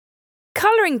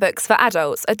colouring books for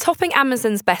adults are topping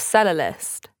Amazon's bestseller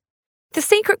list. The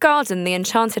Secret Garden, The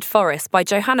Enchanted Forest by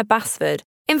Johanna Basford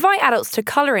invite adults to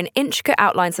colour in intricate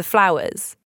outlines of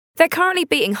flowers. They're currently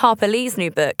beating Harper Lee's new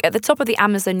book at the top of the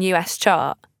Amazon US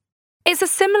chart. It's a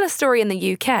similar story in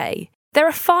the UK. There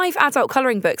are 5 adult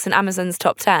colouring books in Amazon's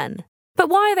top 10. But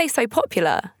why are they so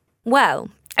popular? Well,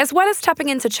 as well as tapping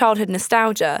into childhood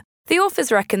nostalgia, the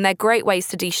authors reckon they're great ways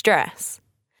to de-stress.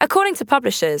 According to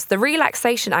publishers, the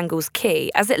relaxation angle's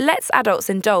key as it lets adults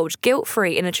indulge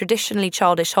guilt-free in a traditionally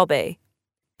childish hobby.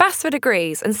 Basford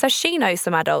agrees and says she knows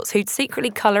some adults who'd secretly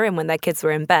colour in when their kids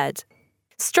were in bed.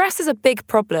 Stress is a big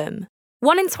problem.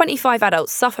 1 in 25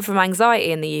 adults suffer from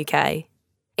anxiety in the UK.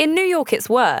 In New York it's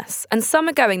worse, and some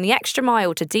are going the extra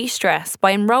mile to de-stress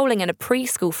by enrolling in a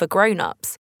preschool for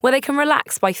grown-ups, where they can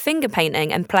relax by finger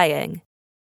painting and playing.